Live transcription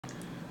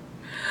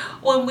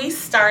When we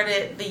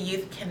started the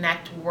Youth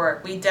Connect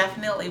work, we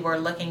definitely were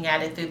looking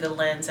at it through the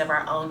lens of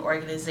our own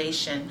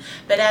organization.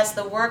 But as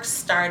the work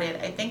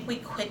started, I think we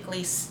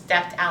quickly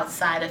stepped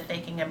outside of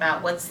thinking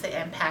about what's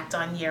the impact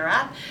on Year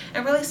Up,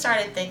 and really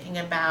started thinking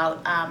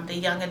about the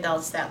young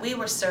adults that we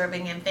were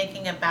serving, and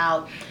thinking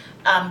about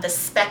the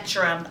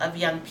spectrum of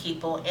young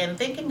people, and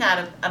thinking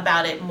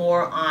about it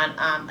more on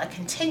a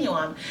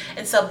continuum.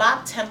 And so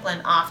Bob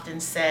Templin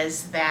often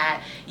says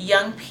that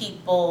young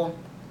people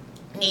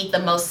need the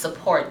most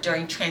support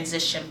during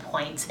transition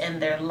points in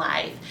their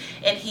life.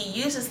 And he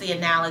uses the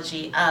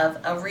analogy of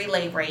a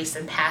relay race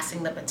and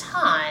passing the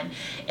baton,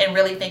 and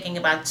really thinking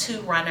about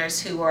two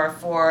runners who are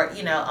for,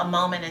 a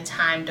moment in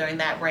time during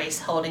that race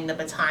holding the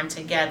baton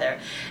together.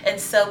 And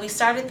so we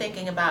started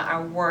thinking about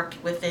our work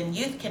within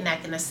Youth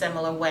Connect in a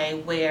similar way,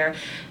 where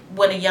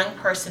when a young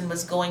person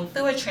was going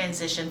through a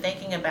transition,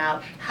 thinking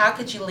about how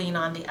could you lean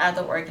on the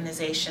other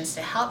organizations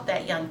to help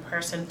that young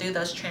person through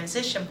those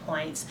transition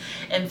points,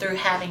 and through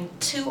having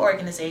two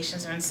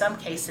organizations, or in some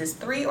cases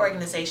 3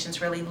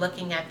 organizations, really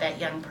looking at that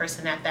young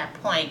person at that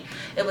point,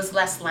 it was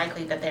less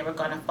likely that they were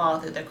going to fall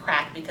through the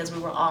crack, because we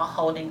were all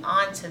holding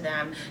on to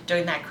them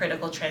during that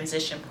critical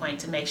transition point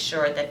to make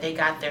sure that they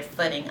got their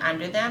footing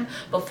under them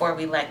before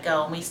we let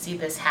go. And we see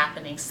this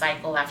happening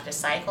cycle after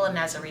cycle, and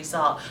as a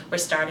result, we're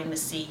starting to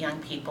see young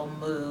people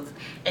move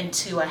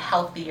into a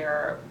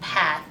healthier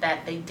path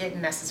that they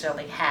didn't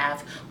necessarily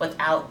have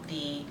without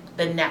the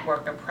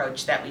network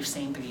approach that we've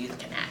seen through Youth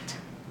Connect.